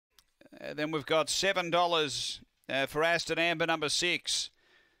Then we've got $7 for Aston Amber, number 6.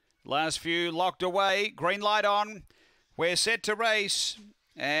 Last few locked away. Green light on. We're set to race.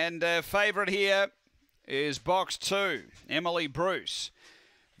 And favourite here is box 2, Emily Bruce.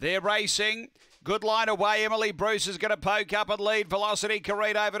 They're racing. Good line away. Emily Bruce is going to poke up and lead. Velocity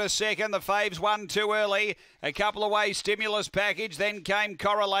Careen over to second. The Faves won too early. A couple away. Stimulus Package. Then came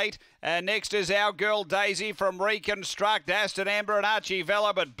Correlate. Next is Our Girl Daisy from Reconstruct. Aston Amber and Archie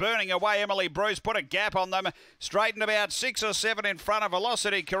Vella, but burning away. Emily Bruce put a gap on them. Straightened about 6 or 7 in front of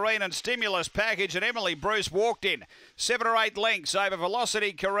Velocity Careen and Stimulus Package. And Emily Bruce walked in 7 or 8 lengths over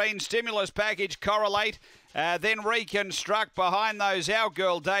Velocity Careen, Stimulus Package, Correlate. Then Reconstruct behind those. Our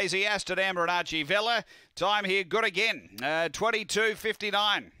Girl Daisy, Aston Amber and Archie Vella. Time here good again.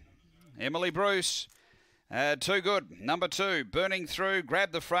 22.59. Emily Bruce. Too good. Number 2, burning through,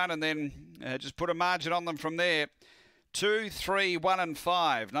 grab the front and then just put a margin on them from there. 2, 3, 1 and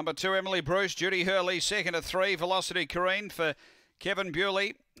 5. Number 2, Emily Bruce. Judy Hurley, second to 3. Velocity Careen for Kevin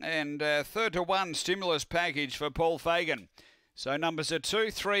Bewley. And third to 1, Stimulus Package for Paul Fagan. So numbers are 2,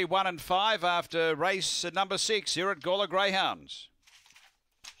 3, 1 and 5 after race number 6 here at Gawler Greyhounds.